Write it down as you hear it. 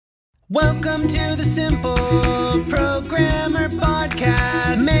Welcome to the Simple Programmer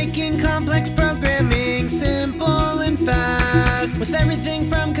Podcast, making complex programming simple and fast, with everything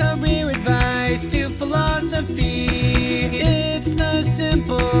from career advice to philosophy. It's the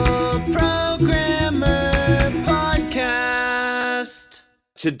Simple Programmer Podcast.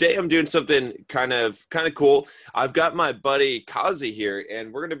 Today I'm doing something kind of cool. I've got my buddy Kazi here,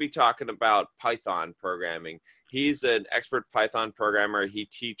 and we're going to be talking about Python programming. He's an expert Python programmer. He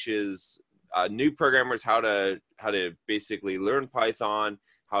teaches new programmers how to basically learn Python,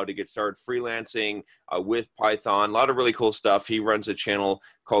 how to get started freelancing with Python. A lot of really cool stuff. He runs a channel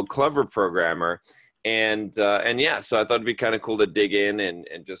called Clever Programmer. And yeah, so I thought it'd be kind of cool to dig in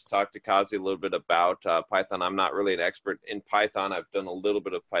and just talk to Kazi a little bit about Python. I'm not really an expert in Python. I've done a little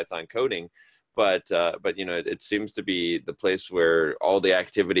bit of Python coding, but you know, it seems to be the place where all the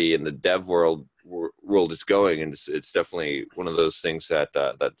activity in the dev world is going, and it's definitely one of those things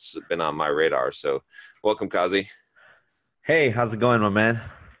that's been on my radar. So, welcome, Kazi. Hey, how's it going, my man?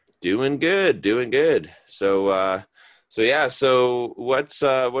 Doing good. So yeah. So what's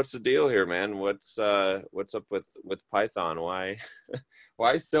the deal here, man? What's up with Python?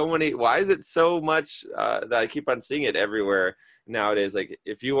 Why so many? Why is it so much that I keep on seeing it everywhere nowadays? Like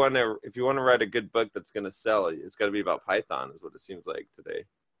if you want to write a good book that's going to sell, it's got to be about Python, is what it seems like today.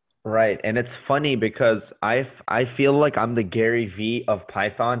 Right, and it's funny because I feel like I'm the Gary V of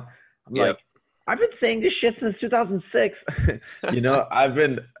Python. Like, I've been saying this shit since 2006. You know,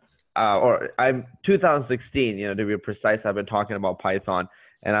 I'm 2016, you know, to be precise. I've been talking about Python,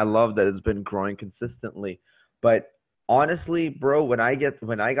 and I love that it's been growing consistently. But honestly, bro, when I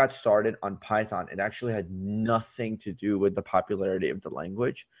got started on Python, it actually had nothing to do with the popularity of the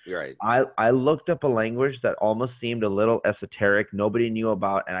language. Right. I looked up a language that almost seemed a little esoteric, nobody knew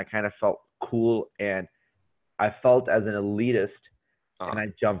about, and I kind of felt cool, and I felt as an elitist, and I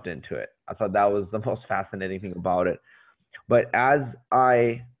jumped into it. I thought that was the most fascinating thing about it. But as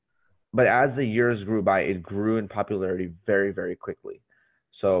the years grew by, it grew in popularity very, very quickly.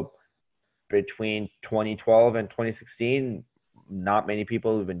 So between 2012 and 2016, not many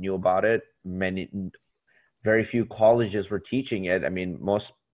people even knew about it. Very few colleges were teaching it. I mean, most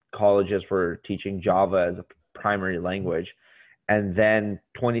colleges were teaching Java as a primary language. And then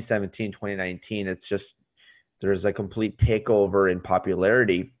 2017, 2019, there's a complete takeover in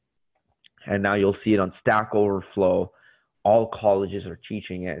popularity. And now you'll see it on Stack Overflow. All colleges are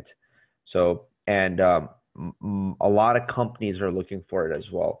teaching it. So, and a lot of companies are looking for it as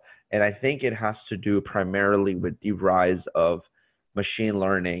well. And I think it has to do primarily with the rise of machine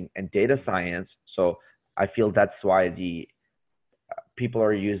learning and data science. So I feel that's why the people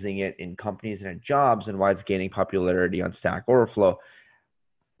are using it in companies and in jobs, and why it's gaining popularity on Stack Overflow.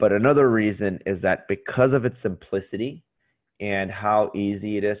 But another reason is that because of its simplicity and how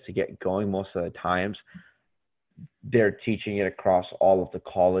easy it is to get going most of the times, they're teaching it across all of the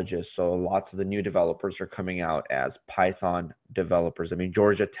colleges. So lots of the new developers are coming out as Python developers. I mean,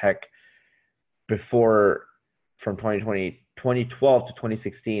 Georgia Tech from 2012 to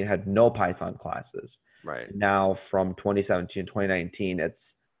 2016 had no Python classes. Right. Now from 2017 to 2019, it's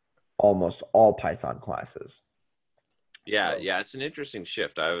almost all Python classes. Yeah. It's an interesting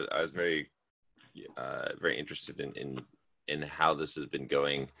shift. I was very interested in how this has been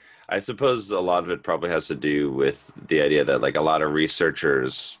going. I suppose a lot of it probably has to do with the idea that like a lot of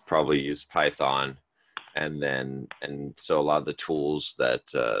researchers probably use Python, and so a lot of the tools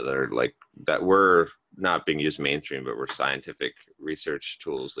that were not being used mainstream, but were scientific research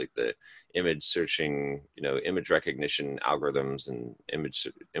tools, like the image searching, you know, image recognition algorithms and image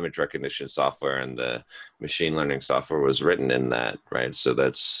recognition software, and the machine learning software was written in that, right? So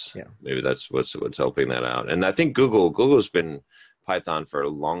maybe that's what's helping that out. And I think Google's been Python for a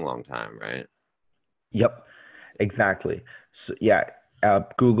long time, right? Yep, exactly. So yeah,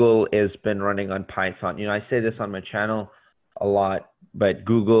 Google has been running on Python. You know, I say this on my channel a lot, but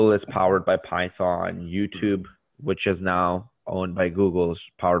Google is powered by Python. YouTube, which is now owned by Google, is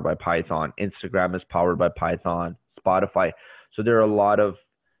powered by Python. Instagram is powered by Python. Spotify. So there are a lot of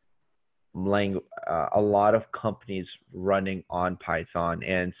companies running on Python.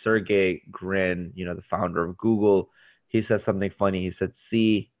 And Sergey Brin, you know, the founder of Google, he said something funny. He said,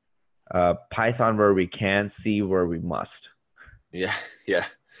 "See Python where we can, see where we must." Yeah.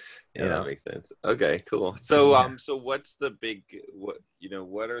 That makes sense. Okay, cool. So, so what's the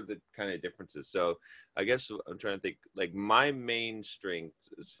what are the kind of differences? So I guess I'm trying to think, like my main strength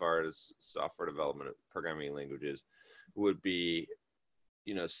as far as software development, programming languages would be,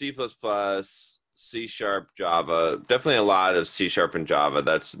 you know, C++, C#, Java, definitely a lot of C# and Java.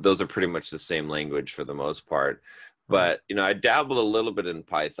 Those are pretty much the same language for the most part. but I dabbled a little bit in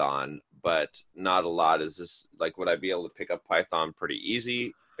Python, but not a lot. Is this like, would I be able to pick up Python pretty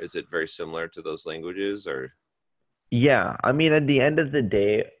easy? Is it very similar to those languages, or? Yeah, I mean, at the end of the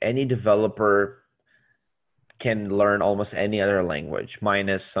day, any developer can learn almost any other language,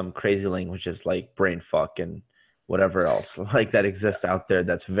 minus some crazy languages like brainfuck and whatever else like that exists out there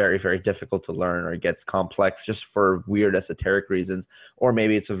that's very, very difficult to learn or gets complex just for weird esoteric reasons, or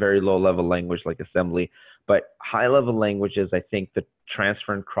maybe it's a very low level language like assembly. But high level languages, I think the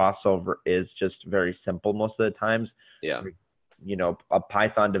transfer and crossover is just very simple most of the times. Yeah. A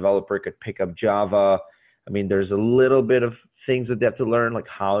Python developer could pick up Java. I mean, there's a little bit of things that they have to learn, like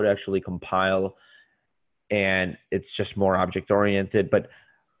how to actually compile, and it's just more object oriented. But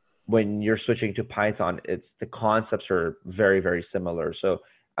when you're switching to Python, the concepts are very, very similar. So,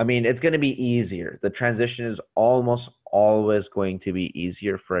 I mean, it's going to be easier. The transition is almost always going to be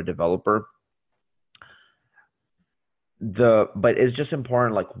easier for a developer. But it's just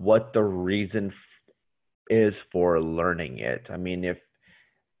important, like, what the reason is for learning it. I mean, if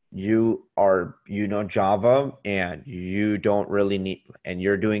you know Java and you don't really need, and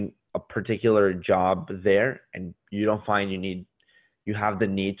you're doing a particular job there, and you don't find you have the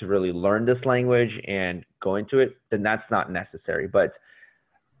need to really learn this language and go into it, then that's not necessary. But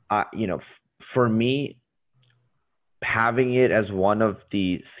for me, having it as one of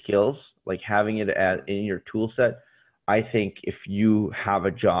the skills, like having it in your tool set, I think if you have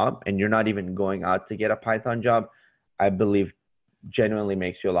a job and you're not even going out to get a Python job, I believe genuinely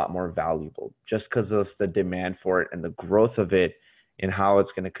makes you a lot more valuable, just because of the demand for it and the growth of it and how it's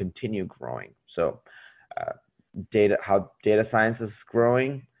going to continue growing. So how data science is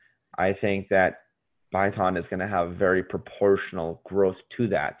growing, I think that Python is going to have very proportional growth to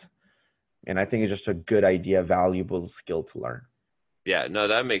that. And I think it's just a good idea, valuable skill to learn. Yeah, no,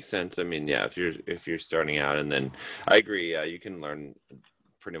 that makes sense. I mean, yeah, if you're starting out, and then I agree, you can learn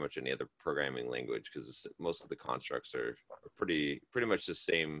pretty much any other programming language because most of the constructs are pretty much the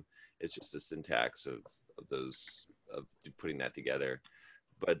same. It's just the syntax of putting that together.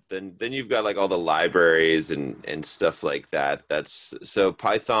 But then you've got like all the libraries and stuff like that. So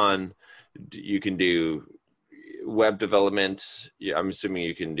Python, you can do web development. Yeah, I'm assuming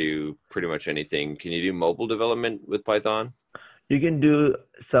you can do pretty much anything. Can you do mobile development with Python? You can do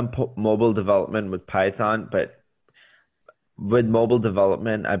some mobile development with Python, but with mobile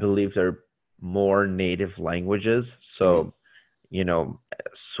development, I believe there are more native languages. So,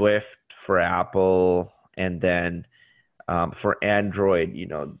 Swift for Apple, and then for Android,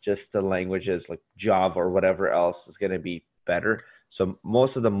 just the languages like Java or whatever else is going to be better. So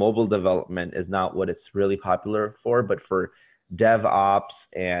most of the mobile development is not what it's really popular for, but for DevOps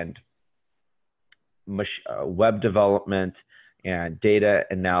and web development and data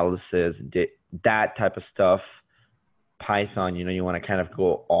analysis, that type of stuff, Python, you want to kind of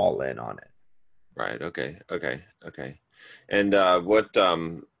go all in on it. Right. Okay. And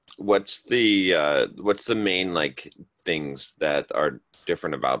what's the main like things that are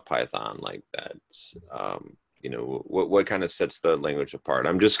different about Python like that? What kind of sets the language apart?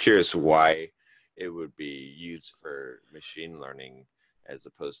 I'm just curious why it would be used for machine learning as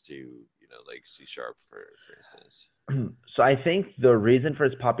opposed to like C# for instance. So I think the reason for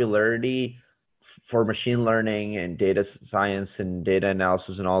its popularity for machine learning and data science and data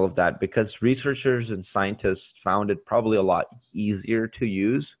analysis and all of that, because researchers and scientists found it probably a lot easier to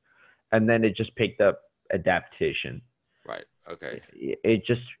use, and then it just picked up adaptation. Right. Okay. It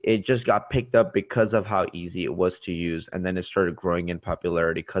just got picked up because of how easy it was to use, and then it started growing in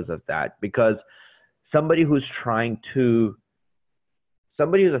popularity because of that. Because somebody who's a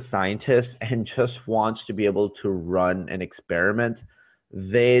scientist and just wants to be able to run an experiment,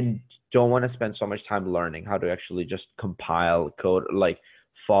 they don't want to spend so much time learning how to actually just compile code, like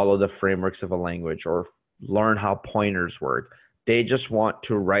follow the frameworks of a language or learn how pointers work. They just want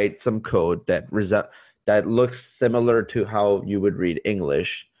to write some code that looks similar to how you would read English.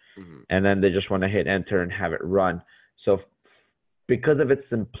 Mm-hmm. And then they just want to hit enter and have it run. So because of its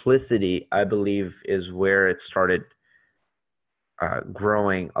simplicity, I believe is where it started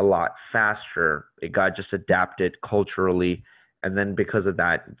growing a lot faster. It got just adapted culturally. And then because of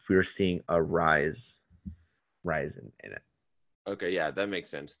that, we're seeing a rise in it. Okay, yeah, that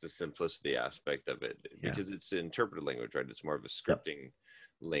makes sense. The simplicity aspect of it, because it's an interpreted language, right? It's more of a scripting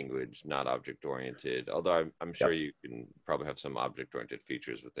language, not object-oriented. Although I'm sure you can probably have some object-oriented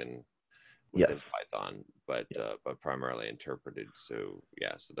features within Python, but primarily interpreted. So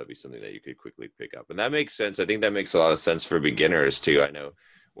so that'd be something that you could quickly pick up, and that makes sense. I think that makes a lot of sense for beginners too. I know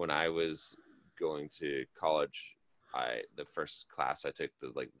when I was going to college, the first class I took,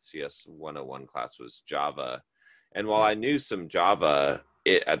 the CS 101 class, was Java, And while I knew some Java,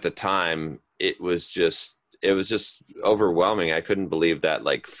 at the time, it was just overwhelming. I couldn't believe that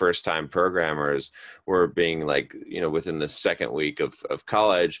like first time programmers were being like, within the second week of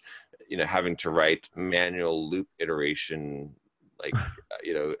college, having to write manual loop iteration, like,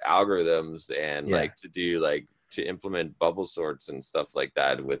 algorithms and like to do like to implement bubble sorts and stuff like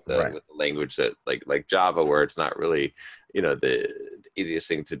that with the language that like Java, where it's not really, the easiest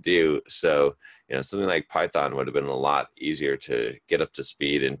thing to do. So, something like Python would have been a lot easier to get up to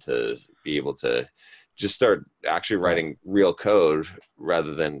speed and to be able to just start actually writing real code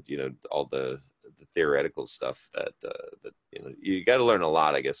rather than, all the theoretical stuff that you got to learn a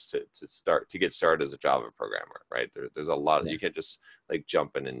lot, I guess, to get started as a Java programmer, right? There's a lot. You can't just like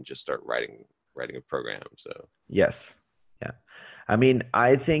jump in and just start writing a program. So yes, yeah. I mean,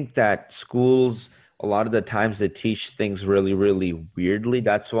 I think that schools, a lot of the times they teach things really, really weirdly.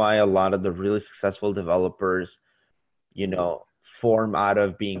 That's why a lot of the really successful developers, form out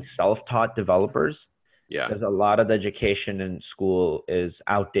of being self-taught developers. Yeah. Because a lot of the education in school is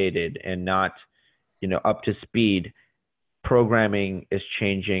outdated and not, up to speed. Programming is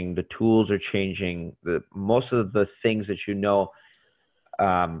changing. The tools are changing. Most of the things that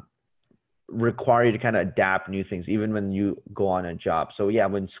require you to kind of adapt new things, even when you go on a job. So yeah,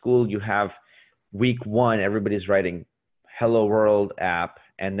 when school, you have week 1, everybody's writing Hello World app.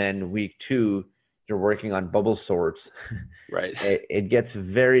 And then week 2, you're working on bubble sorts. Right. It gets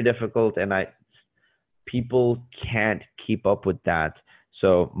very difficult. And people can't keep up with that.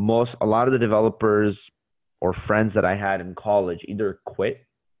 So a lot of the developers or friends that I had in college either quit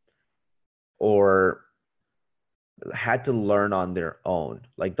or had to learn on their own.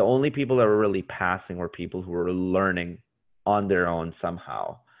 Like the only people that were really passing were people who were learning on their own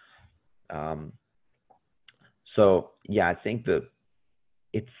somehow. So yeah, I think that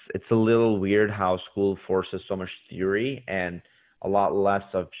it's a little weird how school forces so much theory and a lot less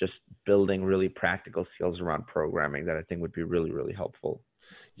of just building really practical skills around programming that I think would be really, really helpful.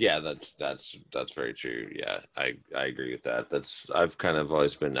 Yeah, that's very true. Yeah, I agree with that. I've kind of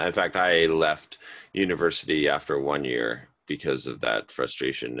always been, in fact, I left university after 1 year because of that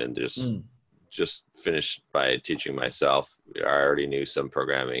frustration and just finished by teaching myself. I already knew some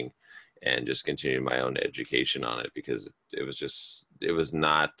programming and just continued my own education on it because it was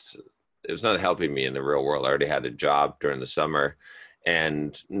not helping me in the real world. I already had a job during the summer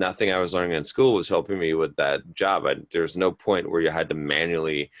and nothing I was learning in school was helping me with that job. There was no point where you had to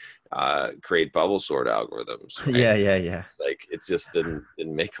manually create bubble sort algorithms. Right? Yeah. It's like it just didn't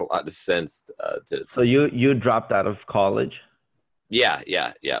make a lot of sense. So you dropped out of college? Yeah.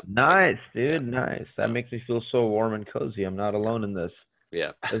 Nice, dude. Nice. That makes me feel so warm and cozy. I'm not alone in this.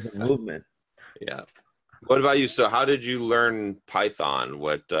 Yeah. There's a movement. Yeah. What about you? So how did you learn Python?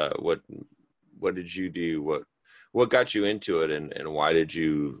 What did you do? What got you into it and why did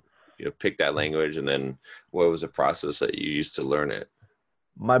you pick that language? And then what was the process that you used to learn it?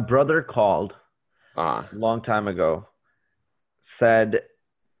 My brother called a long time ago, said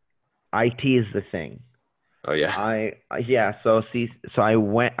IT is the thing. Oh yeah. So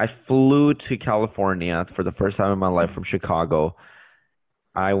I flew to California for the first time in my life from Chicago.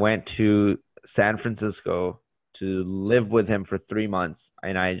 I went to San Francisco to live with him for 3 months,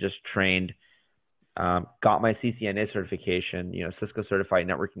 and I just trained, got my CCNA certification, Cisco Certified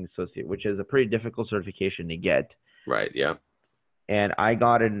Networking Associate, which is a pretty difficult certification to get. Right. Yeah. And I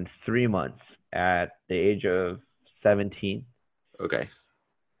got it in 3 months at the age of 17. Okay.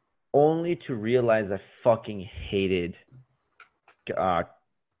 Only to realize I fucking hated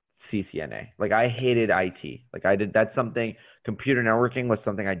CCNA. Like I hated IT. Computer networking was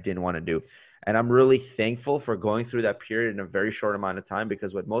something I didn't want to do. And I'm really thankful for going through that period in a very short amount of time,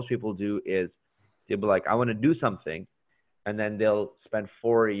 because what most people do is they'll be like, I want to do something. And then they'll spend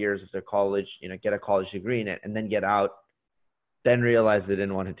 4 years of their college, get a college degree in it and then get out, then realize they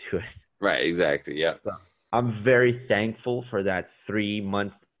didn't want to do it. Right. Exactly. Yeah. So I'm very thankful for that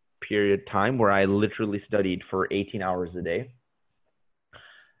 3-month period time where I literally studied for 18 hours a day.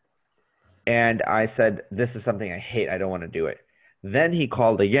 And I said, this is something I hate. I don't want to do it. Then he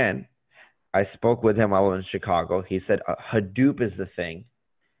called again. I spoke with him while I was in Chicago. He said, Hadoop is the thing.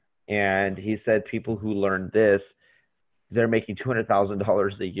 And he said, people who learn this, they're making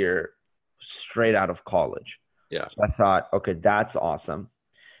 $200,000 a year straight out of college. Yeah. So I thought, okay, that's awesome,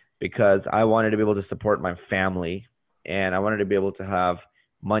 because I wanted to be able to support my family and I wanted to be able to have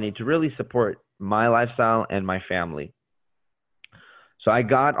money to really support my lifestyle and my family. So I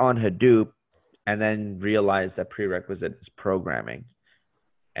got on Hadoop and then realized that prerequisite is programming,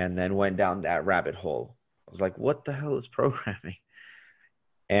 and then went down that rabbit hole. I was like, what the hell is programming?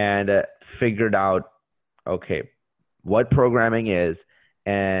 And figured out, okay, what programming is.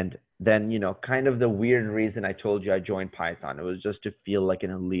 And then, kind of the weird reason I told you I joined Python, it was just to feel like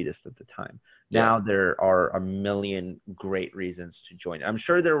an elitist at the time. Now there are a million great reasons to join. I'm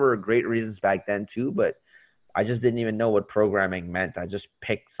sure there were great reasons back then too, but I just didn't even know what programming meant. I just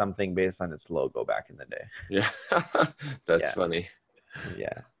picked something based on its logo back in the day. Yeah. That's funny.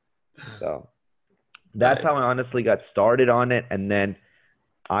 Yeah. So that's how I honestly got started on it. And then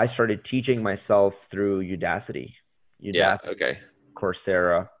I started teaching myself through Udacity. Okay.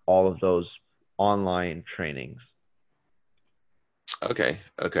 Coursera, all of those online trainings. Okay.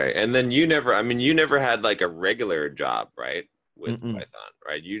 And then you never had like a regular job, right? With Python,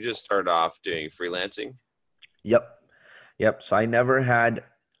 right? You just started off doing freelancing? Yep. So I never had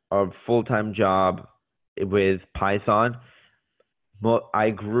a full-time job with Python. I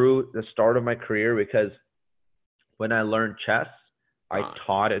grew the start of my career because when I learned chess, I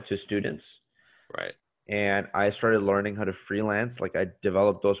taught it to students. Right. And I started learning how to freelance. Like I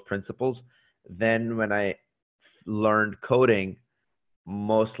developed those principles. Then when I learned coding,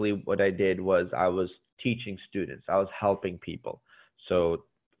 mostly what I did was I was teaching students. I was helping people. So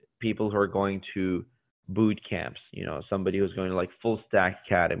people who are going to boot camps, somebody who's going to like Full Stack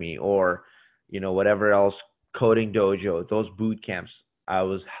Academy or, whatever else, Coding Dojo, those boot camps, I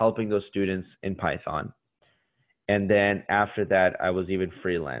was helping those students in Python. And then after that, I was even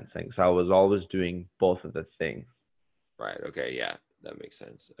freelancing. So I was always doing both of the things. Right. Okay. Yeah, that makes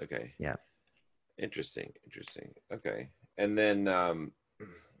sense. Okay. Yeah. Interesting. Okay. And then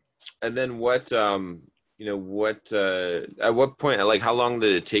what, at what point, like how long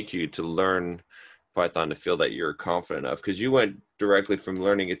did it take you to learn Python to feel that you're confident enough? Because you went directly from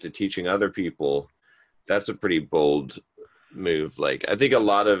learning it to teaching other people. That's a pretty bold move. Like I think a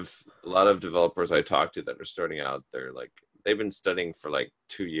lot of developers I talk to that are starting out, they've been studying for like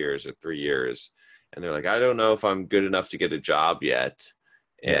 2 years or 3 years, and they're like, I don't know if I'm good enough to get a job yet.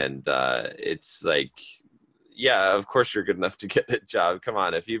 And it's like, yeah, of course you're good enough to get a job. Come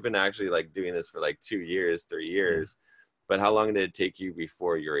on, if you've been actually like doing this for like 2 years, 3 years, but how long did it take you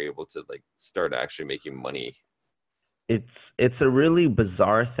before you're able to like start actually making money? It's a really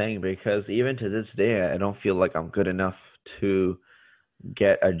bizarre thing because even to this day, I don't feel like I'm good enough to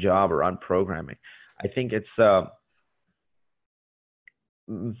get a job or on programming. I think it's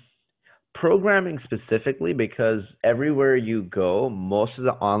programming specifically because everywhere you go, most of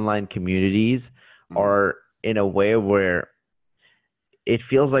the online communities are in a way where it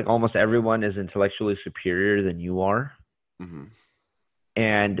feels like almost everyone is intellectually superior than you are.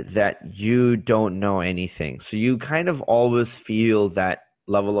 And that you don't know anything. So you kind of always feel that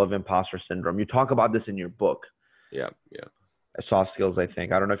level of imposter syndrome. You talk about this in your book. Yeah. Soft skills, I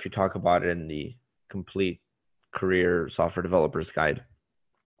think. I don't know if you talk about it in the complete career software developers guide.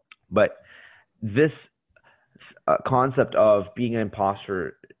 But this concept of being an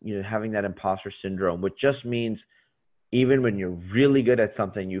imposter, having that imposter syndrome, which just means even when you're really good at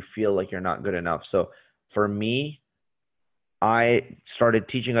something, you feel like you're not good enough. So for me, I started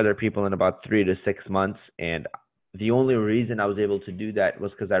teaching other people in about 3 to 6 months. And the only reason I was able to do that was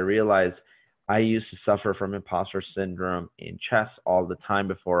because I realized I used to suffer from imposter syndrome in chess all the time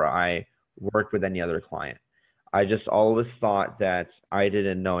before I worked with any other client. I just always thought that I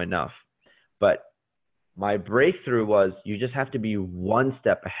didn't know enough. But my breakthrough was you just have to be one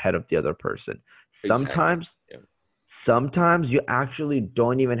step ahead of the other person. Exactly. Sometimes you actually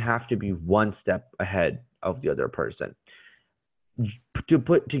don't even have to be one step ahead of the other person.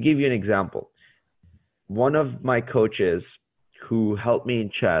 To give you an example, one of my coaches who helped me in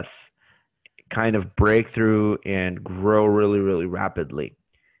chess kind of break through and grow really, really rapidly,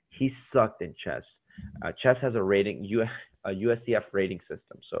 he sucked in chess. Chess has a rating, a USCF rating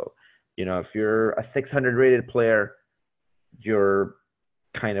system. So, if you're a 600 rated player, you're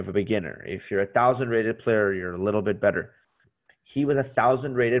kind of a beginner. If you're 1,000 rated player, you're a little bit better. He was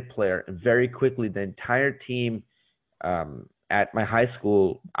 1,000 rated player, and very quickly the entire team at my high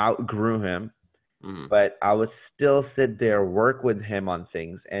school outgrew him, but I would still sit there, work with him on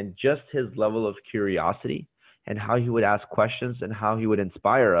things, and just his level of curiosity and how he would ask questions and how he would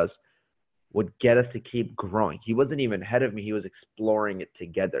inspire us would get us to keep growing. He wasn't even ahead of me. He was exploring it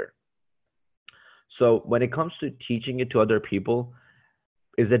together. So when it comes to teaching it to other people,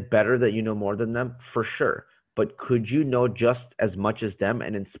 is it better that you know more than them? For sure. But could you know just as much as them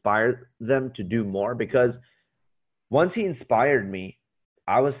and inspire them to do more? Because once he inspired me,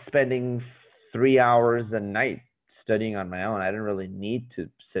 I was spending 3 hours a night studying on my own. I didn't really need to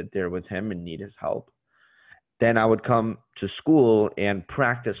sit there with him and need his help. Then I would come to school and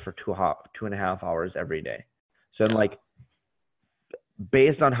practice for 2.5 hours every day. So I'm like,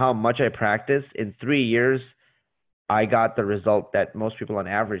 based on how much I practiced, in 3 years, I got the result that most people on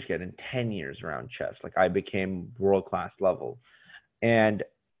average get in 10 years around chess. Like I became world-class level. And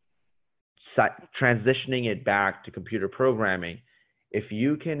transitioning it back to computer programming, if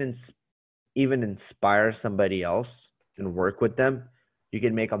you can even inspire somebody else and work with them, you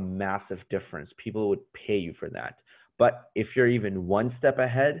can make a massive difference. People would pay you for that. But if you're even one step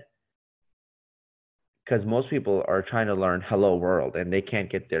ahead, because most people are trying to learn hello world and they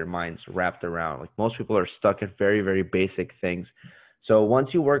can't get their minds wrapped around. Like most people are stuck at very, very basic things. So once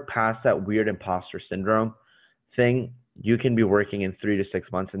you work past that weird imposter syndrome thing, you can be working in 3 to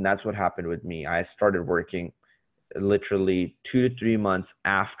 6 months. And that's what happened with me. I started working literally 2 to 3 months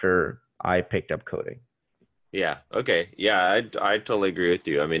after I picked up coding. Yeah. Okay. Yeah, I totally agree with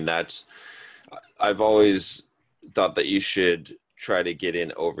you. I mean, I've always thought that you should try to get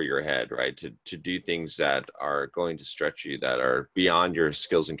in over your head, right? To do things that are going to stretch you, that are beyond your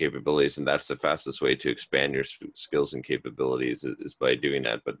skills and capabilities. And that's the fastest way to expand your skills and capabilities is by doing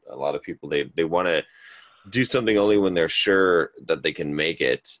that. But a lot of people, they want to do something only when they're sure that they can make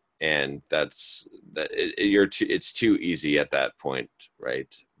it. And it's too easy at that point,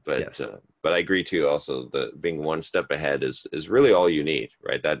 right? But yes. But I agree too. Also, being one step ahead is really all you need,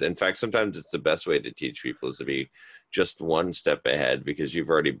 right? That in fact, sometimes it's the best way to teach people is to be just one step ahead because you've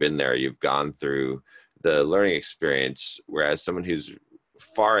already been there. You've gone through the learning experience. Whereas someone who's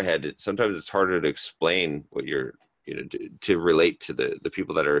far ahead, sometimes it's harder to explain what you're, to relate to the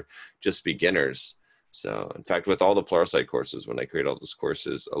people that are just beginners. So in fact, with all the Pluralsight courses, when I create all those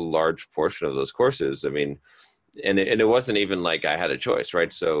courses, a large portion of those courses, I mean, and it wasn't even like I had a choice,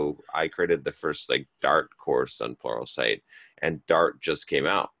 right? So I created the first like Dart course on Pluralsight, and Dart just came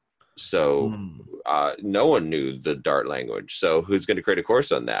out. So no one knew the Dart language. So who's going to create a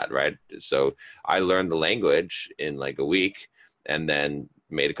course on that, right? So I learned the language in like a week and then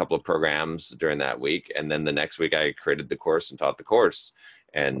made a couple of programs during that week. And then the next week I created the course and taught the course.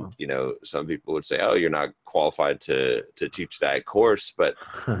 And, some people would say, oh, you're not qualified to teach that course, but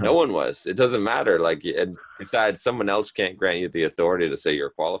no one was. It doesn't matter. Like, and besides, someone else can't grant you the authority to say you're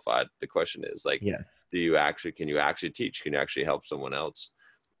qualified. The question is like, can you actually teach? Can you actually help someone else?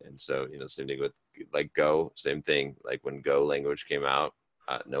 And so, same thing with like Go, same thing. Like when Go language came out,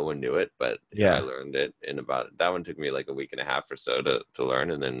 no one knew it, but I learned it in that one took me like a week and a half or so to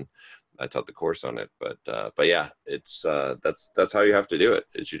learn. And then I taught the course on it, but yeah, it's that's how you have to do it.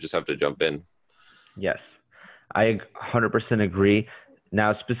 Is you just have to jump in. Yes, I 100% agree.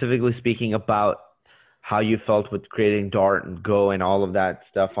 Now, specifically speaking about how you felt with creating Dart and Go and all of that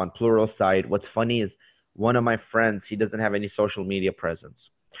stuff on Pluralsight, what's funny is one of my friends, he doesn't have any social media presence.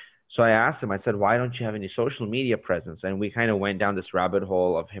 So I asked him, I said, why don't you have any social media presence? And we kind of went down this rabbit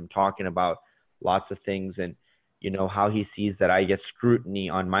hole of him talking about lots of things and how he sees that I get scrutiny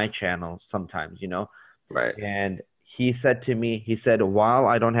on my channel sometimes, Right. And he said to me, while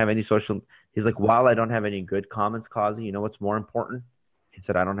I don't have any good comments, Kazi, you know what's more important? He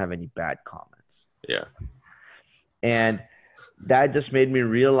said, I don't have any bad comments. Yeah. And that just made me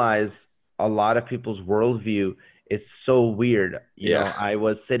realize a lot of people's worldview is so weird. You know, I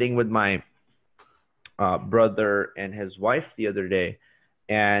was sitting with my brother and his wife the other day,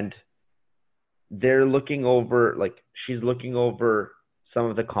 and they're looking over, she's looking over some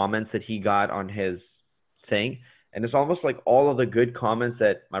of the comments that he got on his thing. And it's almost like all of the good comments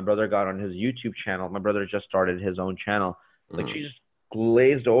that my brother got on his YouTube channel. My brother just started his own channel. Like she just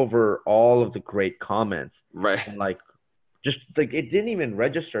glazed over all of the great comments. Right. And it didn't even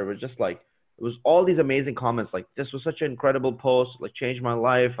register. It was just it was all these amazing comments. Like, this was such an incredible post, changed my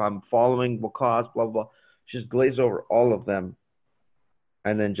life. I'm following Waqas, blah, blah, blah. She just glazed over all of them.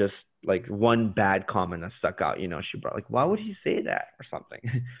 And then just one bad comment that stuck out, she brought why would he say that or something?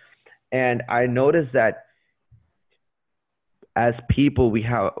 And I noticed that as people,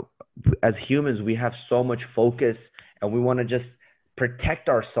 as humans, we have so much focus and we want to just protect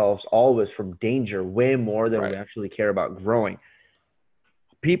ourselves always from danger way more than we actually care about growing.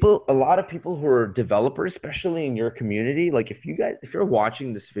 A lot of people who are developers, especially in your community, if you're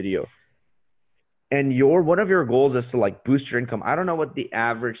watching this video, and one of your goals is to boost your income. I don't know what the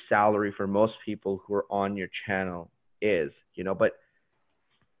average salary for most people who are on your channel is, but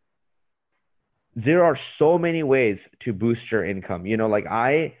there are so many ways to boost your income.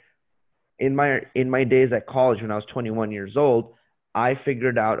 In my days at college, when I was 21 years old, I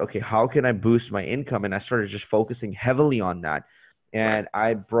figured out, okay, how can I boost my income? And I started just focusing heavily on that. And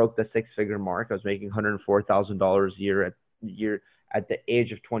I broke the 6-figure mark. I was making $104,000 a year at the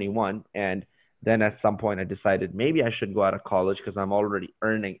age of 21. And then at some point I decided maybe I should go out of college because I'm already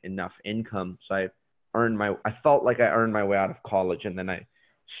earning enough income. So I felt like I earned my way out of college, and then I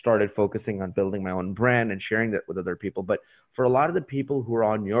started focusing on building my own brand and sharing that with other people. But for a lot of the people who are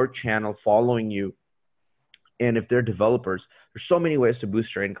on your channel following you, and if they're developers, there's so many ways to boost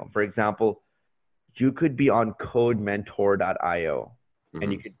your income. For example, you could be on codementor.io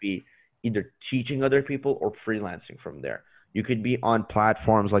and you could be either teaching other people or freelancing from there. You could be on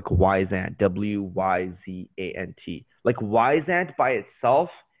platforms like Wyzant, Wyzant. Like Wyzant by itself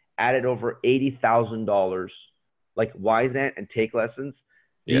added over $80,000. Like Wyzant and Take Lessons,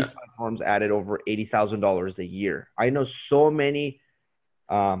 these platforms added over $80,000 a year. I know so many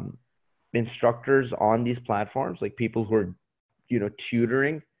instructors on these platforms, like people who are,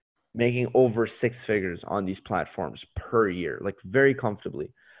 tutoring, making over six figures on these platforms per year, like very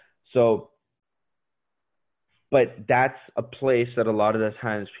comfortably. So, but that's a place that a lot of the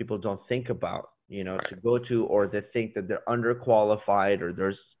times people don't think about, to go to, or they think that they're underqualified or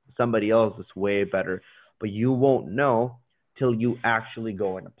there's somebody else that's way better, but you won't know till you actually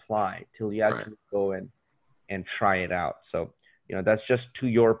go and apply, till you actually go in and try it out. So, that's just to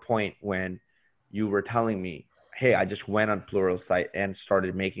your point when you were telling me, hey, I just went on Pluralsight and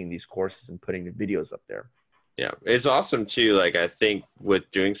started making these courses and putting the videos up there. Yeah, it's awesome too. Like, I think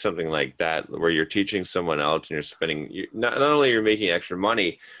with doing something like that, where you're teaching someone else and you're spending, not only you're making extra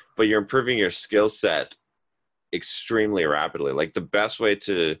money, but you're improving your skill set extremely rapidly. Like the best way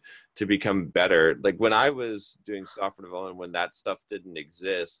to become better, like when I was doing software development, when that stuff didn't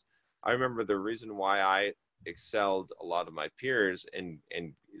exist, I remember the reason why I excelled a lot of my peers and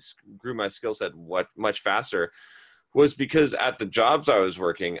grew my skill set much faster was because at the jobs I was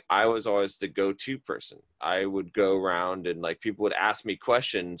working, I was always the go-to person. I would go around and like people would ask me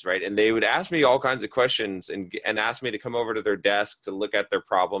questions, right? And they would ask me all kinds of questions and ask me to come over to their desk to look at their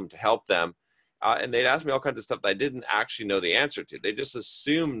problem, to help them. And they'd ask me all kinds of stuff that I didn't actually know the answer to. They just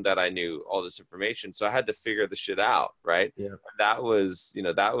assumed that I knew all this information. So I had to figure the shit out, right? Yeah. That was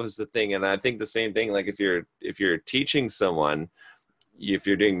the thing. And I think the same thing, like if you're teaching someone, if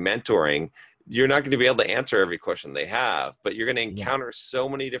you're doing mentoring, you're not going to be able to answer every question they have, but you're going to encounter so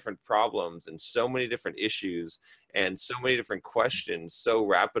many different problems and so many different issues and so many different questions so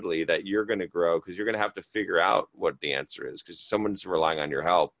rapidly that you're going to grow because you're going to have to figure out what the answer is because someone's relying on your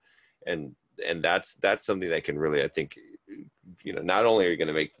help. And that's something that can really, I think, not only are you going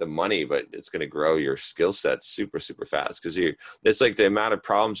to make the money, but it's going to grow your skill set super, super fast because it's like the amount of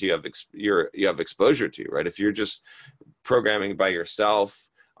problems you have exposure to, right? If you're just programming by yourself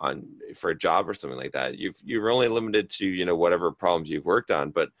for a job or something like that, you're only limited to, whatever problems you've worked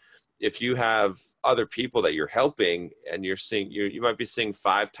on. But if you have other people that you're helping and you're seeing, you might be seeing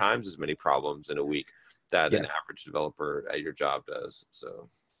 5 times as many problems in a week that an average developer at your job does. So.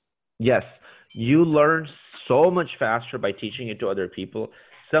 Yes, you learn so much faster by teaching it to other people.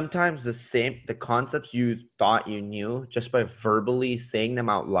 Sometimes the concepts you thought you knew just by verbally saying them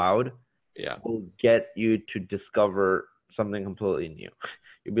out loud will get you to discover something completely new.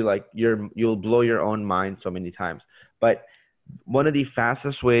 You'll be like, you'll blow your own mind so many times. But one of the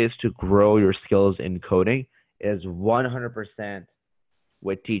fastest ways to grow your skills in coding is 100%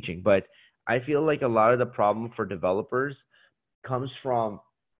 with teaching. But I feel like a lot of the problem for developers comes from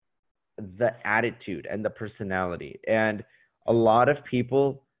the attitude and the personality. And a lot of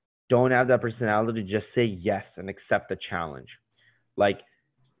people don't have that personality to just say yes and accept the challenge. Like,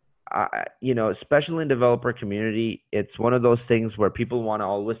 especially in developer community, it's one of those things where people want to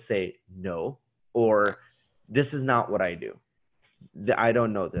always say no, or this is not what I do. I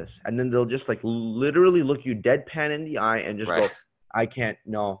don't know this. And then they'll just like literally look you deadpan in the eye and just go, I can't,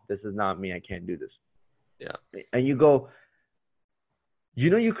 no, this is not me. I can't do this. Yeah. And you go,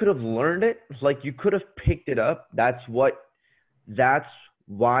 you could have learned it. Like you could have picked it up. That's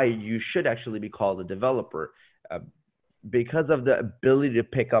why you should actually be called a developer. Because of the ability to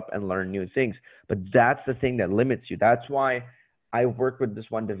pick up and learn new things. But that's the thing that limits you. That's why I work with this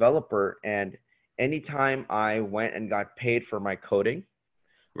one developer, and anytime I went and got paid for my coding,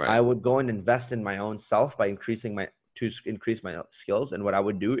 I would go and invest in my own self by increase my skills. And what I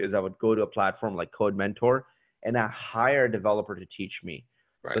would do is I would go to a platform like Code Mentor and I hire a developer to teach me.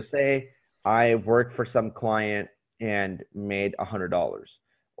 So say I worked for some client and made $100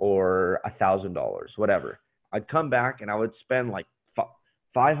 or $1,000, whatever. I'd come back and I would spend like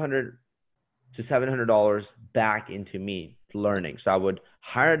 $500 to $700 back into me learning. So I would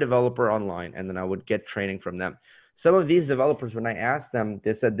hire a developer online and then I would get training from them. Some of these developers, when I asked them,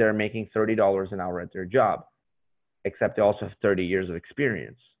 they said they're making $30 an hour at their job, except they also have 30 years of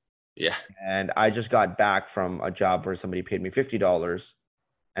experience. Yeah. And I just got back from a job where somebody paid me $50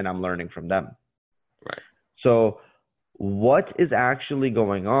 and I'm learning from them. Right. So what is actually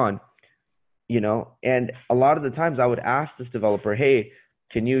going on? And a lot of the times I would ask this developer, hey,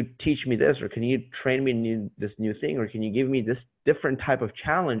 can you teach me this, or can you train me in this new thing, or can you give me this different type of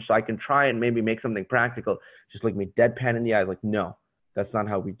challenge so I can try and maybe make something practical? Just look me deadpan in the eyes, like, no, that's not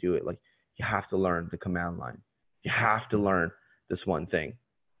how we do it. Like, you have to learn the command line. You have to learn this one thing.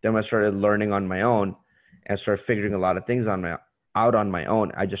 Then when I started learning on my own and started figuring a lot of things out on my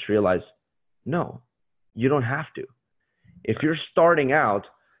own, I just realized, no, you don't have to. If you're starting out,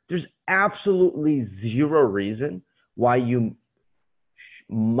 there's absolutely zero reason why you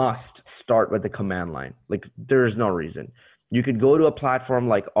must start with the command line. Like, there's no reason. You could go to a platform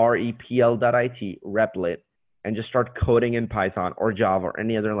like repl.it, Replit, and just start coding in Python or Java or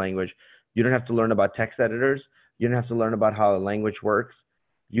any other language. You don't have to learn about text editors. You don't have to learn about how a language works.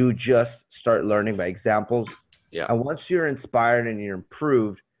 You just start learning by examples. Yeah. And once you're inspired and you're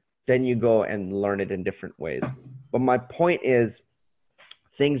improved, then you go and learn it in different ways. But my point is,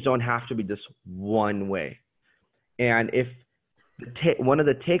 things don't have to be this one way. And if one of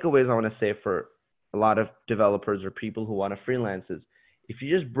the takeaways I want to say for a lot of developers or people who want to freelance is, if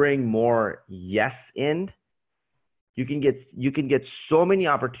you just bring more yes in, you can get so many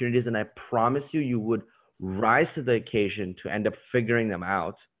opportunities, and I promise you would rise to the occasion to end up figuring them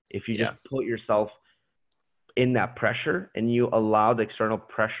out if you just put yourself in that pressure and you allow the external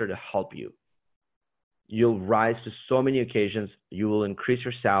pressure to help you. You'll rise to so many occasions. You will increase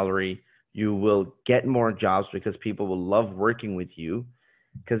your salary. You will get more jobs because people will love working with you,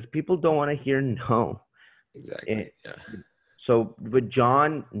 because people don't want to hear no. Exactly. So with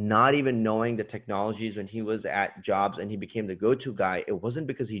John not even knowing the technologies when he was at jobs and he became the go-to guy, it wasn't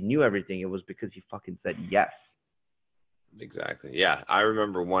because he knew everything. It was because he fucking said yes. Exactly. Yeah. I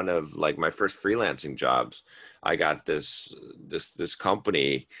remember one of like my first freelancing jobs. I got this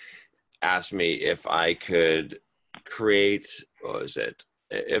company asked me if I could create,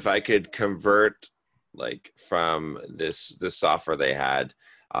 if I could convert like from this software they had,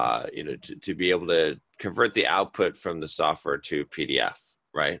 to be able to convert the output from the software to PDF,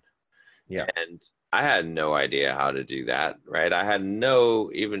 right? Yeah. And I had no idea how to do that, right? I had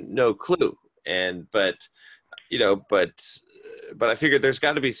no clue. But I figured there's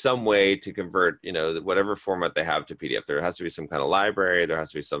got to be some way to convert, whatever format they have to PDF. There has to be some kind of library. There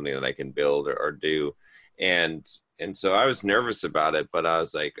has to be something that I can build or do. And so I was nervous about it, but I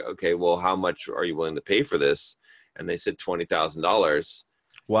was like, okay, well, how much are you willing to pay for this? And they said $20,000.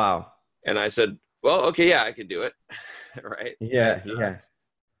 Wow. And I said, well, okay, yeah, I can do it. Right. Yeah.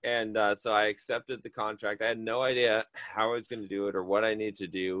 And so I accepted the contract. I had no idea how I was going to do it or what I need to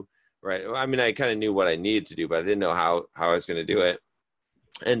do. Right. I mean, I kind of knew what I needed to do, but I didn't know how I was going to do it.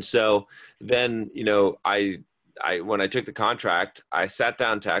 And so then, when I took the contract, I sat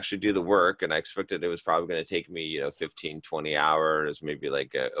down to actually do the work, and I expected it was probably going to take me, 15, 20 hours, maybe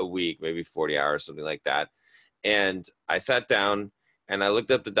like a week, maybe 40 hours, something like that. And I sat down and I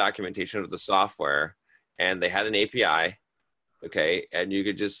looked up the documentation of the software, and they had an API. Okay. And you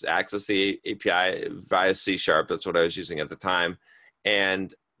could just access the API via C#. That's what I was using at the time.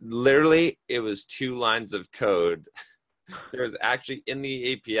 And literally it was 2 lines of code. There was actually in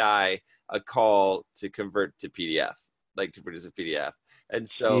the API a call to convert to PDF, like to produce a PDF. And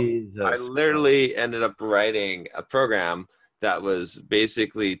so I literally ended up writing a program that was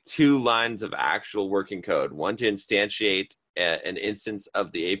basically 2 lines of actual working code, one to instantiate an instance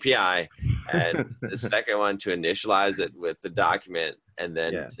of the API, and the second one to initialize it with the document, and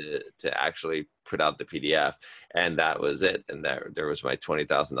then to actually put out the PDF. And that was it. And there was my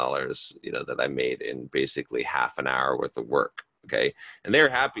 $20,000, that I made in basically half an hour worth of work. Okay. And they were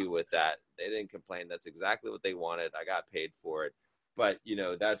happy with that. They didn't complain. That's exactly what they wanted. I got paid for it. But,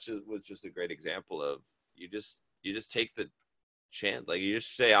 that was just a great example of you just take the chance. Like, you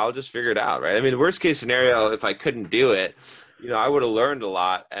just say, I'll just figure it out. Right. I mean, the worst case scenario, if I couldn't do it, I would have learned a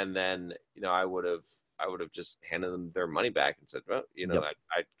lot. And then, I would have just handed them their money back and said, well,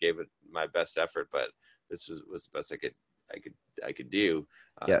 I gave it my best effort, but this was the best I could do.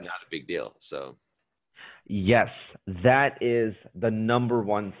 Not a big deal. So. Yes, that is the number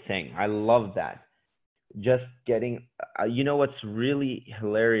one thing. I love that. Just getting, what's really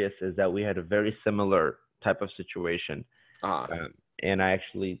hilarious is that we had a very similar type of situation. And it's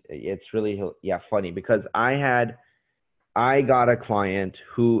really, funny because I got a client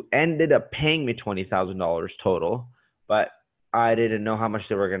who ended up paying me $20,000 total, but I didn't know how much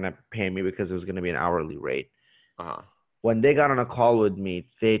they were going to pay me because it was going to be an hourly rate. When they got on a call with me,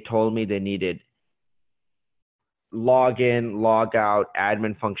 they told me they needed log in, log out,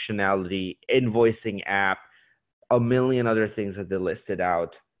 admin functionality, invoicing app, a million other things that they listed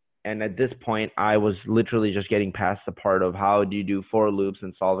out. And at this point, I was literally just getting past the part of how do you do for loops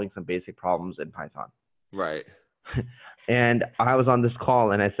and solving some basic problems in Python. Right. And I was on this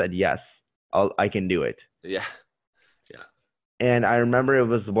call and I said, yes, I can do it. Yeah. Yeah. And I remember it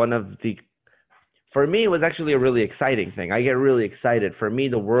was for me, it was actually a really exciting thing. I get really excited. For me,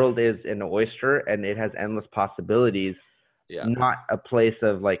 the world is an oyster and it has endless possibilities, not a place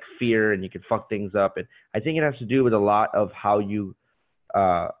of like fear and you can fuck things up. And I think it has to do with a lot of how you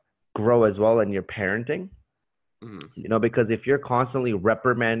grow as well in your parenting. You know, because if you're constantly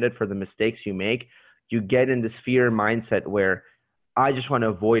reprimanded for the mistakes you make, you get in this fear mindset where I just want to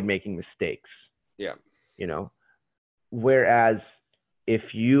avoid making mistakes. Yeah. You know, whereas if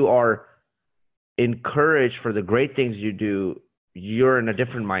you are encouraged for the great things you do, you're in a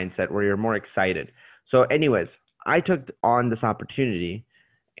different mindset where you're more excited. So anyways, I took on this opportunity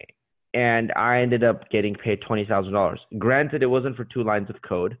and I ended up getting paid $20,000. Granted, it wasn't for 2 lines of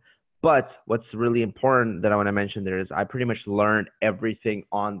code. But what's really important that I want to mention there is I pretty much learned everything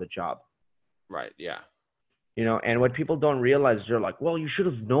on the job. Right. Yeah. You know, and what people don't realize, they're like, well, you should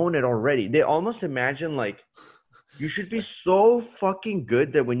have known it already. They almost imagine like you should be so fucking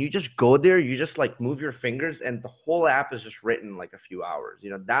good that when you just go there, you just like move your fingers and the whole app is just written in like a few hours. You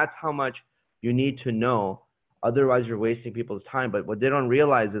know, that's how much you need to know. Otherwise, you're wasting people's time. But what they don't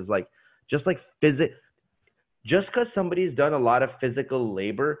realize is like, just like just because somebody's done a lot of physical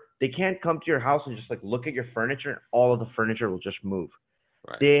labor, they can't come to your house and just like look at your furniture and all of the furniture will just move.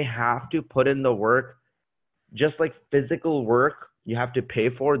 Right. They have to put in the work. Just like physical work, you have to pay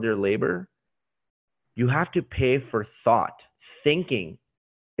for their labor. You have to pay for thought. Thinking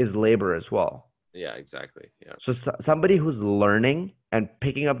is labor as well. Yeah, exactly. Yeah. So somebody who's learning and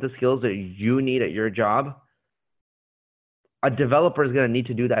picking up the skills that you need at your job, a developer is going to need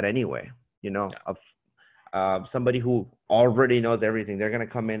to do that anyway. You know, somebody who already knows everything, they're going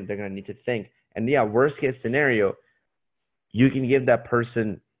to come in, they're going to need to think. And yeah, worst case scenario, you can give that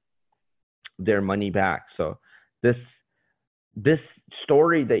person their money back. So this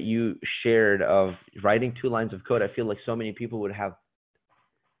story that you shared of writing 2 lines of code, I feel like so many people would have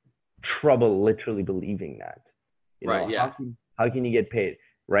trouble literally believing that. You know, yeah. How can you get paid?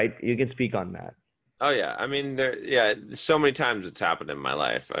 Right? You can speak on that. Oh yeah. I mean, so many times it's happened in my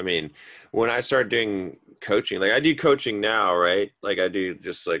life. I mean, when I started doing coaching, like I do coaching now, right? Like I do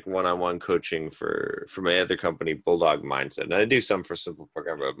just like one-on-one coaching for my other company, Bulldog Mindset. And I do some for Simple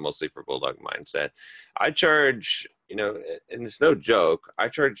Programmer, but mostly for Bulldog Mindset. I charge, you know, and it's no joke, I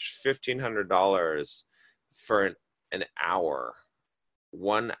charge $1,500 for an hour,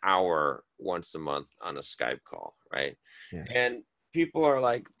 1 hour once a month on a Skype call, right? Yeah. And people are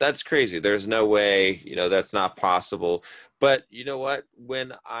like, that's crazy. There's no way, you know, that's not possible. But you know what?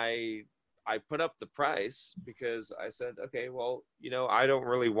 When I put up the price because I said, okay, well, you know, I don't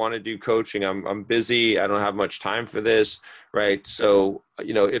really want to do coaching. I'm busy. I don't have much time for this. Right. So,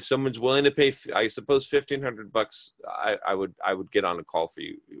 you know, if someone's willing to pay, I suppose $1,500, I would get on a call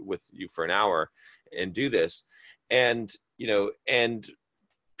with you for an hour and do this. And, you know, and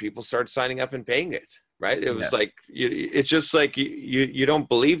people start signing up and paying it. Right. It was like, it's just like you don't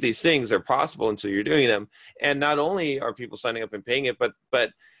believe these things are possible until you're doing them. And not only are people signing up and paying it,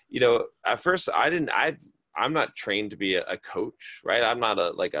 but, you know, at first I'm not trained to be a coach, right? I'm not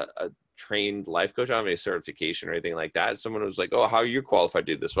a trained life coach. I don't have any certification or anything like that. Someone was like, oh, how are you qualified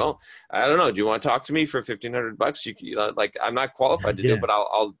to do this? Well, I don't know. Do you want to talk to me for $1,500? You know, like, I'm not qualified to do it, but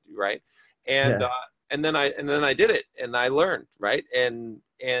I'll right. And then I did it and I learned, right.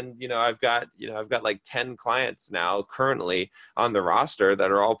 And, you know, I've got like 10 clients now currently on the roster that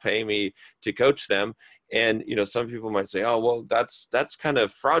are all paying me to coach them. And, you know, some people might say, oh, well, that's kind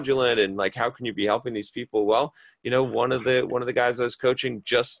of fraudulent. And like, how can you be helping these people? Well, you know, one of the guys I was coaching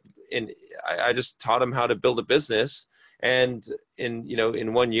I just taught him how to build a business. And in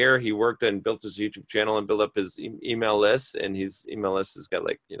 1 year, he worked and built his YouTube channel and built up his email list. And his email list has got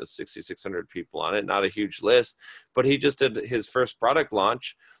like, you know, 6,600 people on it. Not a huge list, but he just did his first product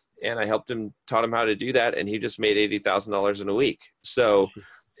launch and I taught him how to do that. And he just made $80,000 in a week. So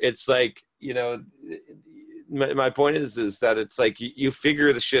it's like, you know, my point is that it's like you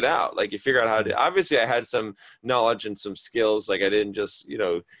figure the shit out. Like you figure out how to, obviously I had some knowledge and some skills. Like I didn't just, you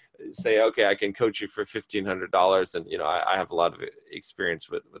know, say, okay, I can coach you for $1,500. And, you know, I have a lot of experience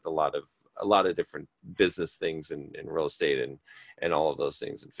with a lot of different business things in real estate and all of those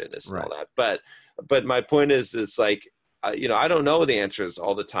things and fitness and all that. But my point is like, you know, I don't know the answers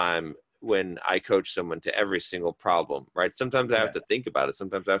all the time when I coach someone to every single problem, right? Sometimes I have to think about it.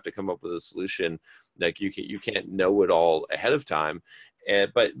 Sometimes I have to come up with a solution. Like you can't know it all ahead of time.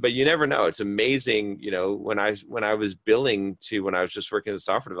 But you never know. It's amazing. You know, when I was billing when I was just working as a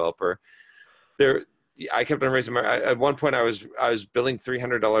software developer, I kept on raising at one point I was billing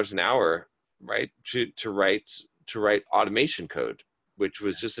 $300 an hour, right? To write to write automation code, which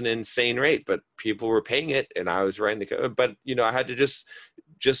was just an insane rate, but people were paying it and I was writing the code. But, you know, I had to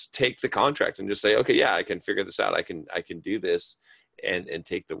just take the contract and just say, okay, yeah, I can figure this out. I can do this and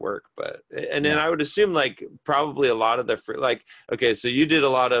take the work. But, and then I would assume like probably a lot of the like, okay, so you did a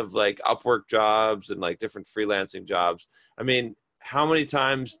lot of like Upwork jobs and like different freelancing jobs. I mean, how many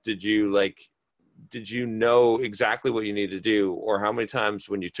times did you know exactly what you needed to do? Or how many times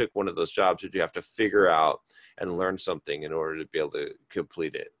when you took one of those jobs did you have to figure out and learn something in order to be able to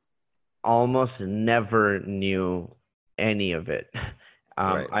complete it? Almost never knew any of it.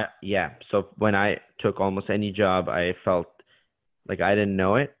 Right. So when I took almost any job, I felt like I didn't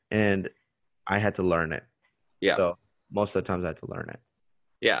know it and I had to learn it. Yeah. So most of the times I had to learn it.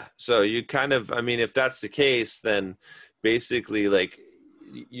 Yeah. So you kind of, I mean, if that's the case, then basically like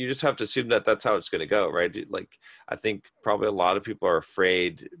you just have to assume that that's how it's going to go, right? Like, I think probably a lot of people are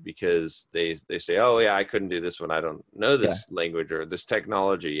afraid because they say, oh yeah, I couldn't do this when I don't know this language or this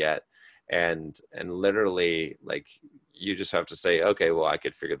technology yet. And literally like, you just have to say, okay, well, I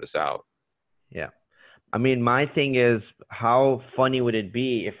could figure this out. Yeah. I mean, my thing is, how funny would it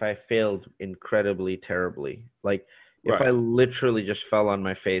be if I failed incredibly terribly? Like if I literally just fell on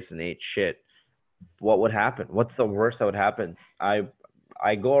my face and ate shit, what would happen? What's the worst that would happen?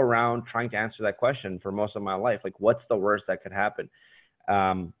 I go around trying to answer that question for most of my life. Like, what's the worst that could happen?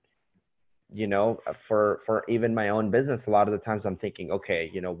 You know, for even my own business, a lot of the times I'm thinking,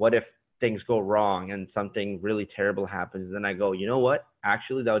 okay, you know, what if things go wrong and something really terrible happens? And then I go, you know what?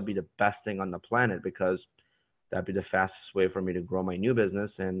 Actually, that would be the best thing on the planet, because that'd be the fastest way for me to grow my new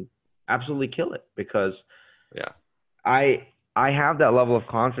business and absolutely kill it. Because I have that level of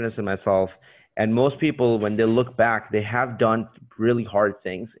confidence in myself. And most people, when they look back, they have done really hard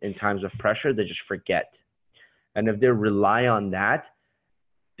things in times of pressure. They just forget. And if they rely on that,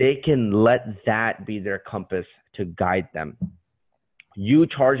 they can let that be their compass to guide them. You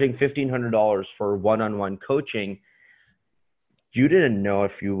charging $1,500 for one-on-one coaching, you didn't know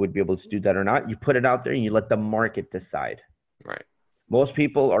if you would be able to do that or not. You put it out there and you let the market decide. Right. Most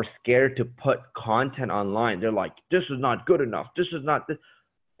people are scared to put content online. They're like, this is not good enough. This is not this.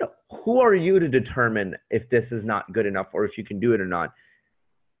 Who are you to determine if this is not good enough or if you can do it or not?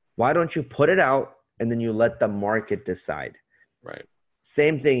 Why don't you put it out and then you let the market decide? Right.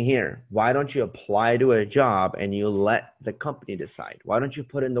 Same thing here. Why don't you apply to a job and you let the company decide? Why don't you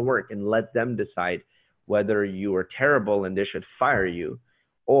put in the work and let them decide whether you are terrible and they should fire you,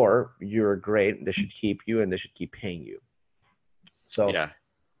 or you're great and they should keep you and they should keep paying you? So,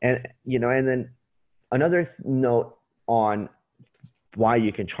 and you know, and then another note on why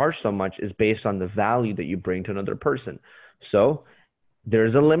you can charge so much is based on the value that you bring to another person. So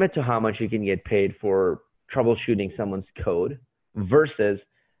there's a limit to how much you can get paid for troubleshooting someone's code versus,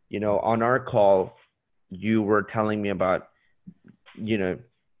 you know, on our call, you were telling me about, you know,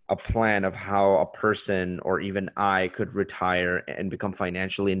 a plan of how a person or even I could retire and become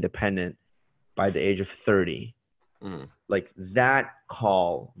financially independent by the age of 30. Like that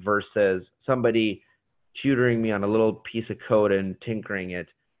call versus somebody tutoring me on a little piece of code and tinkering it,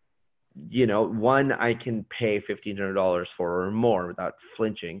 you know, one I can pay $1,500 for or more without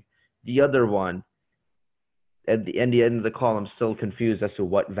flinching. The other one, at the end of the call, I'm still confused as to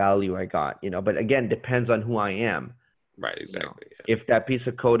what value I got, you know, but again, depends on who I am. Right, exactly. You know, if that piece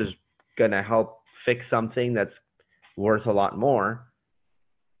of code is going to help fix something that's worth a lot more,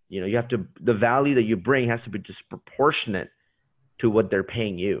 you know, you have to, the value that you bring has to be disproportionate to what they're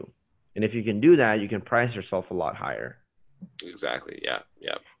paying you. And if you can do that, you can price yourself a lot higher. Exactly. Yeah.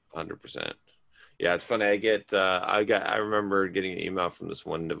 100%. Yeah. It's funny. I remember getting an email from this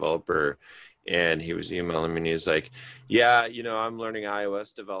one developer, and he was emailing me and he's like, yeah, you know, I'm learning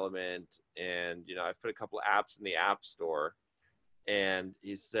iOS development and, you know, I've put a couple apps in the app store. And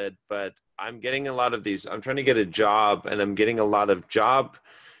he said, but I'm getting a lot of these, I'm trying to get a job and I'm getting a lot of job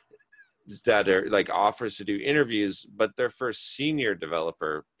that are like offers to do interviews, but they're for senior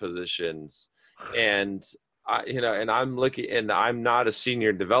developer positions. And and I'm looking, and I'm not a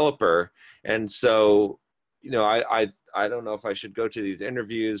senior developer. And so, you know, I don't know if I should go to these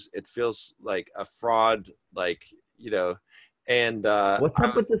interviews. It feels like a fraud, like, you know, and what's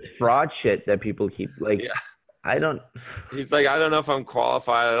up with this fraud shit that people keep like, he's like, I don't know if I'm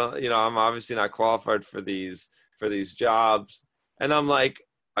qualified. I'm obviously not qualified for these jobs. And I'm like,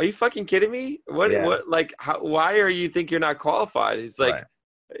 are you fucking kidding me? What, like, why are you think you're not qualified? He's like,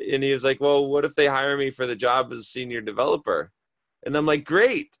 and he was like, well, what if they hire me for the job as a senior developer? And I'm like,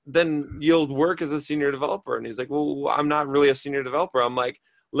 great, then you'll work as a senior developer. And he's like, well, I'm not really a senior developer. I'm like,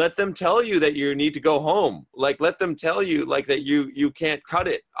 let them tell you that you need to go home. Like, let them tell you like that you can't cut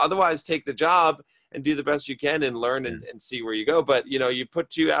it. Otherwise, take the job and do the best you can and learn and see where you go. But, you know, you put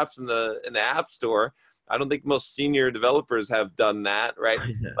 2 apps in the app store. I don't think most senior developers have done that, right?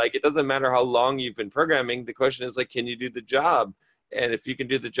 Like, it doesn't matter how long you've been programming. The question is, like, can you do the job? And if you can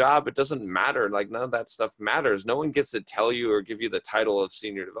do the job, it doesn't matter. Like, none of that stuff matters. No one gets to tell you or give you the title of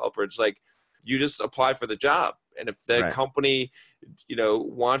senior developer. It's like, you just apply for the job. And if the company, you know,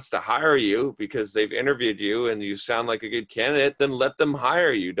 wants to hire you because they've interviewed you and you sound like a good candidate, then let them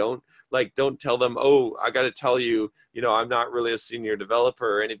hire you. Don't tell them, oh, I got to tell you, you know, I'm not really a senior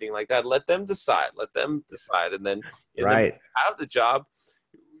developer or anything like that. Let them decide. And then have the job.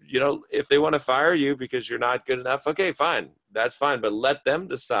 You know, if they want to fire you because you're not good enough, okay, fine. That's fine. But let them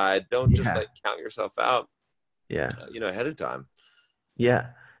decide. Don't just like count yourself out, you know, ahead of time. Yeah.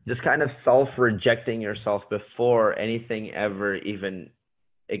 Just kind of self-rejecting yourself before anything ever even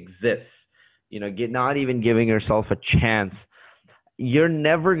exists. You know, not even giving yourself a chance. You're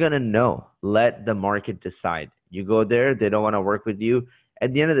never going to know. Let the market decide. You go there, they don't want to work with you.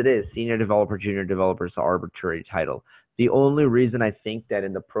 At the end of the day, senior developer, junior developer is an arbitrary title. The only reason I think that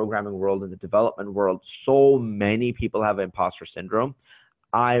in the programming world, in the development world, so many people have imposter syndrome,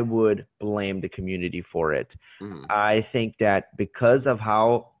 I would blame the community for it. I think that because of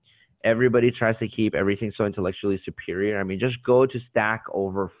how everybody tries to keep everything so intellectually superior. I mean, just go to Stack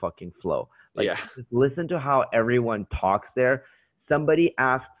Over fucking Flow. Like, just listen to how everyone talks there. Somebody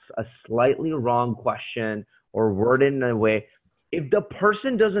asks a slightly wrong question or worded in a way. If the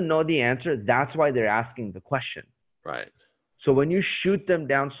person doesn't know the answer, that's why they're asking the question. Right. So when you shoot them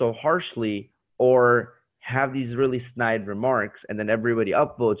down so harshly or have these really snide remarks and then everybody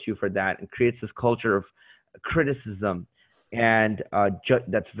upvotes you for that and creates this culture of criticism and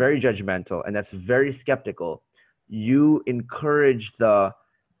that's very judgmental and that's very skeptical, you encourage that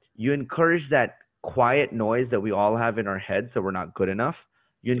quiet noise that we all have in our heads that we're not good enough.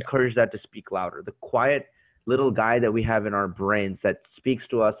 You encourage that to speak louder. The quiet little guy that we have in our brains that speaks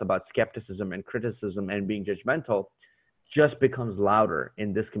to us about skepticism and criticism and being judgmental just becomes louder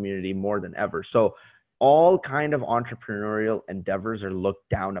in this community more than ever. So all kind of entrepreneurial endeavors are looked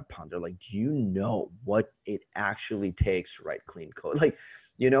down upon. They're like, do you know what it actually takes to write clean code? Like,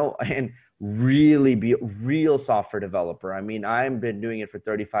 you know, and really be a real software developer. I mean, I've been doing it for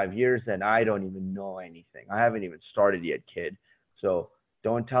 35 years and I don't even know anything. I haven't even started yet, kid. So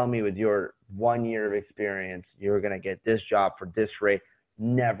don't tell me with your 1 year of experience, you're going to get this job for this rate.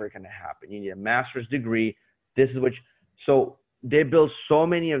 Never going to happen. You need a master's degree. This is what so they build so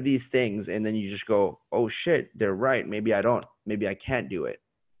many of these things and then you just go, oh shit, they're right. Maybe I can't do it.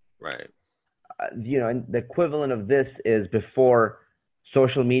 Right. You know, and the equivalent of this is before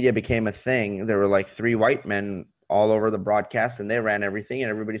social media became a thing, there were like 3 white men all over the broadcast and they ran everything and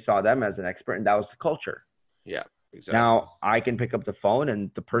everybody saw them as an expert and that was the culture. Yeah, exactly. Now I can pick up the phone and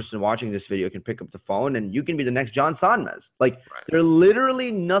the person watching this video can pick up the phone and you can be the next John Sonmez. Like there's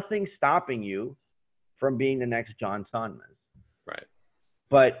literally nothing stopping you from being the next John Sonmez. Right.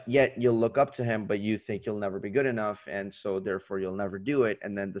 But yet you'll look up to him, but you think you'll never be good enough. And so therefore you'll never do it.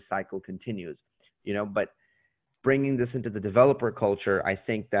 And then the cycle continues, you know, but bringing this into the developer culture, I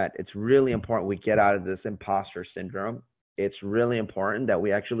think that it's really important we get out of this imposter syndrome. It's really important that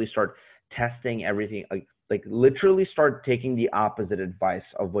we actually start testing everything, like literally start taking the opposite advice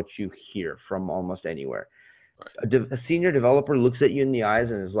of what you hear from almost anywhere. Right. A senior developer looks at you in the eyes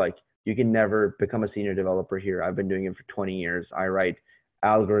and is like, you can never become a senior developer here. I've been doing it for 20 years. I write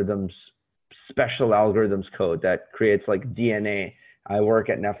algorithms, special algorithms code that creates like DNA. I work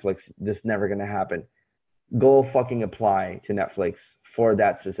at Netflix. This is never going to happen. Go fucking apply to Netflix for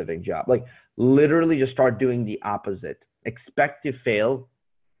that specific job. Like literally just start doing the opposite. Expect to fail.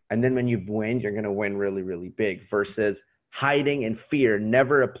 And then when you win, you're going to win really, really big versus hiding in fear,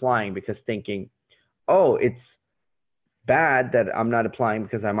 never applying because thinking, oh, it's bad that I'm not applying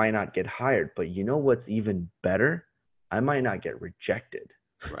because I might not get hired. But you know what's even better? I might not get rejected.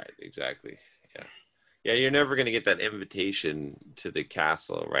 Right, exactly. Yeah. Yeah, you're never going to get that invitation to the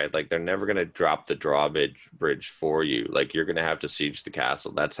castle, right? Like they're never going to drop the drawbridge for you. Like you're going to have to siege the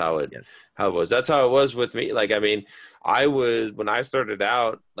castle. That's how it was. That's how it was with me. Like, I mean, when I started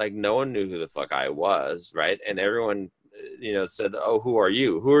out, like no one knew who the fuck I was, right? And everyone, you know, said, oh, who are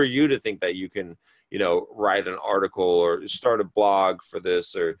you? Who are you to think that you can, you know, write an article or start a blog for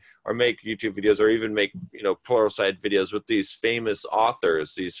this or make YouTube videos or even make, you know, Pluralsight videos with these famous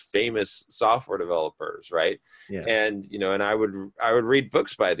authors, these famous software developers, right? Yeah. And, you know, and I would read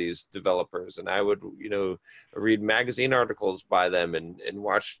books by these developers and I would, you know, read magazine articles by them and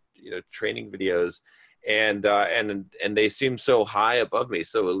watch, you know, training videos. and they seemed so high above me,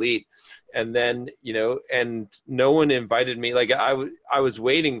 so elite. And then, and no one invited me. Like I was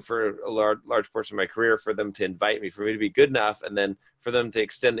waiting for a large portion of my career for them to invite me, for me to be good enough, and then for them to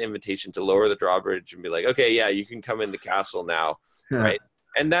extend the invitation to lower the drawbridge and be like, okay, yeah, you can come in the castle now, right?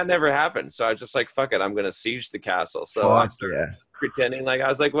 And that never happened. So I was just like, fuck it, I'm gonna siege the castle. So I started pretending like, I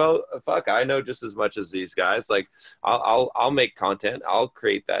was like, well, fuck, I know just as much as these guys. Like, I'll make content, I'll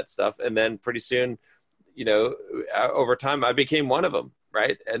create that stuff, and then pretty soon, over time, I became one of them.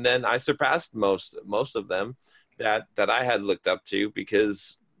 Right. And then I surpassed most of them that I had looked up to,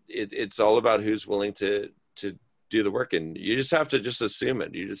 because it's all about who's willing to do the work. And you just have to just assume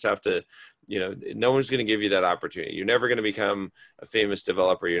it. You just have to, no one's going to give you that opportunity. You're never going to become a famous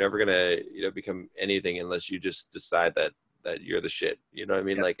developer. You're never going to, become anything unless you just decide that you're the shit. You know what I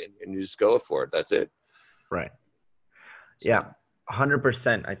mean? Yep. Like, and you just go for it. That's it. Right. So. Yeah.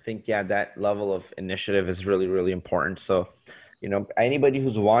 100%. I think, that level of initiative is really, really important. So, anybody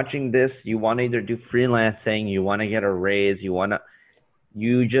who's watching this, you want to either do freelancing, you want to get a raise,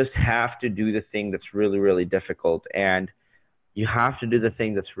 you just have to do the thing that's really, really difficult. And you have to do the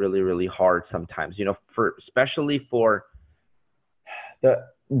thing that's really, really hard sometimes, especially for the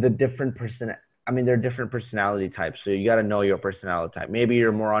different person. I mean, there are different personality types. So you got to know your personality type. Maybe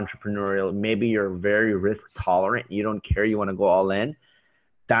you're more entrepreneurial. Maybe you're very risk tolerant. You don't care. You want to go all in.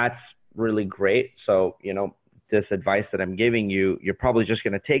 That's really great. So, this advice that I'm giving you, you're probably just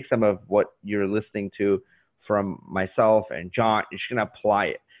going to take some of what you're listening to from myself and John, you're just going to apply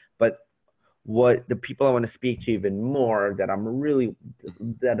it. But what the people I want to speak to even more that I'm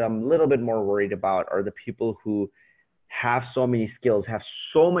a little bit more worried about are the people who have so many skills, have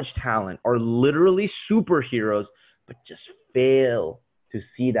so much talent, are literally superheroes, but just fail to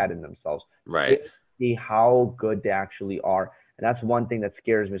see that in themselves. Right. See how good they actually are. And that's one thing that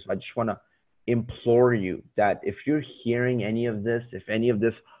scares me. So I just want to implore you that if you're hearing any of this, if any of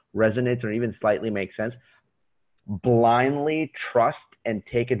this resonates or even slightly makes sense, blindly trust and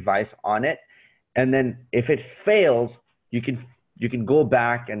take advice on it. And then if it fails, you can go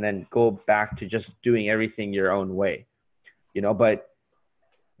back and then go back to just doing everything your own way, but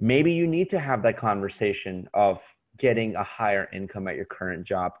maybe you need to have that conversation of getting a higher income at your current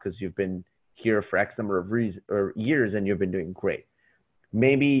job because you've been here for X number of years and you've been doing great.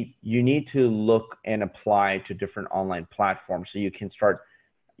 Maybe you need to look and apply to different online platforms so you can start,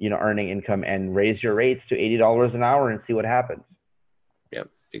 earning income and raise your rates to $80 an hour and see what happens. Yep,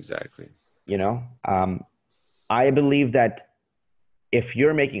 exactly. I believe that if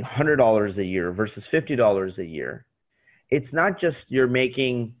you're making $100 a year versus $50 a year, it's not just you're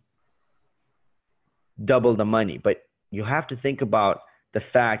making double the money, but you have to think about the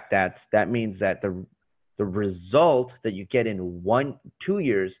fact that means that the result that you get in 2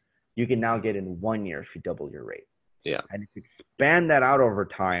 years, you can now get in 1 year if you double your rate. Yeah. And if you expand that out over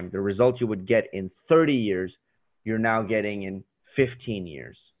time, the result you would get in 30 years, you're now getting in 15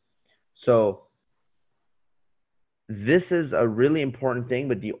 years. So this is a really important thing,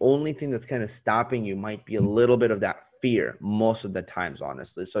 but the only thing that's kind of stopping you might be a little bit of that fear most of the times,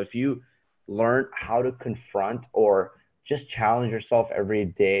 honestly. So if you learn how to confront or just challenge yourself every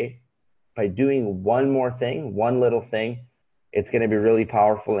day by doing one little thing, it's going to be really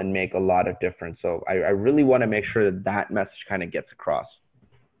powerful and make a lot of difference. So I really want to make sure that message kind of gets across.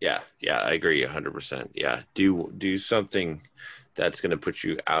 Yeah, I agree 100%. Yeah, do something that's going to put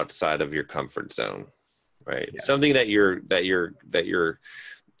you outside of your comfort zone, right? Yeah. Something that you're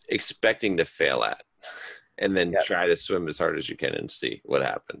expecting to fail at, and then try to swim as hard as you can and see what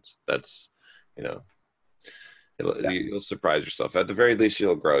happens. That's, you'll surprise yourself. At the very least,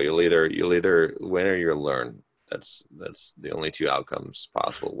 you'll grow. You'll either win or you'll learn. That's the only two outcomes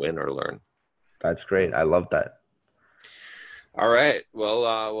possible: win or learn. That's great. I love that. All right.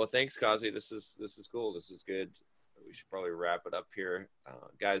 Well, thanks, Kazi. This is cool. This is good. We should probably wrap it up here,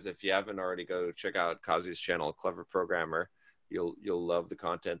 guys. If you haven't already, go check out Kazi's channel, Clever Programmer. You'll love the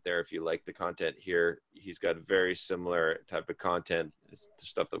content there. If you like the content here, he's got very similar type of content, the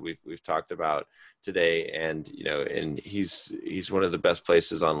stuff that we've talked about today. And and he's one of the best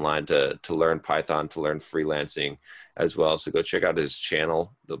places online to learn Python, to learn freelancing as well. So go check out his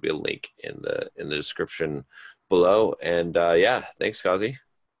channel. There'll be a link in the description below. And thanks, Kazi.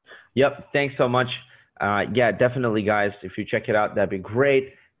 Yep, thanks so much. Definitely, guys. If you check it out, that'd be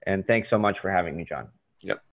great. And thanks so much for having me, John. Yep.